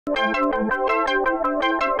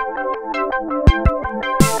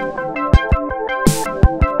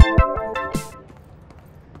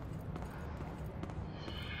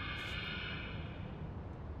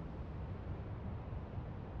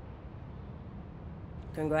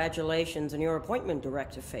Congratulations on your appointment,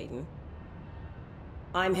 Director Phaeton.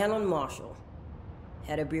 I'm Helen Marshall,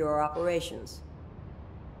 head of Bureau Operations.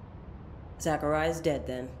 Zachariah's dead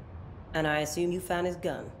then, and I assume you found his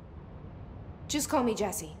gun. Just call me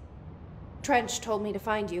Jesse. Trench told me to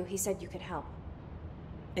find you. He said you could help.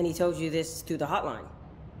 And he told you this through the hotline.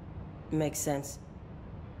 Makes sense.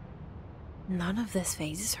 None of this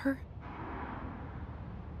phases her?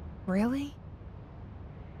 Really?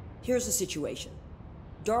 Here's the situation.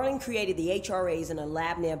 Darling created the HRAs in a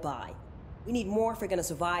lab nearby. We need more if we're gonna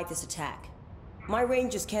survive this attack. My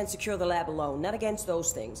rangers can't secure the lab alone, not against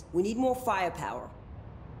those things. We need more firepower.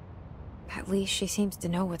 At least she seems to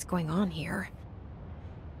know what's going on here.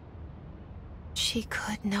 She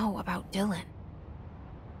could know about Dylan.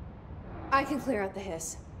 I can clear out the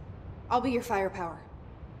hiss. I'll be your firepower.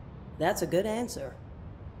 That's a good answer.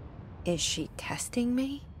 Is she testing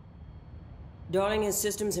me? Darling has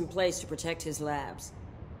systems in place to protect his labs.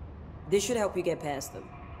 This should help you get past them.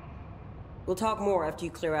 We'll talk more after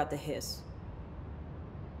you clear out the hiss.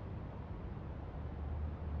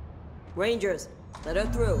 Rangers, let her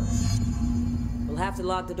through. We'll have to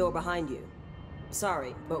lock the door behind you.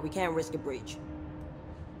 Sorry, but we can't risk a breach.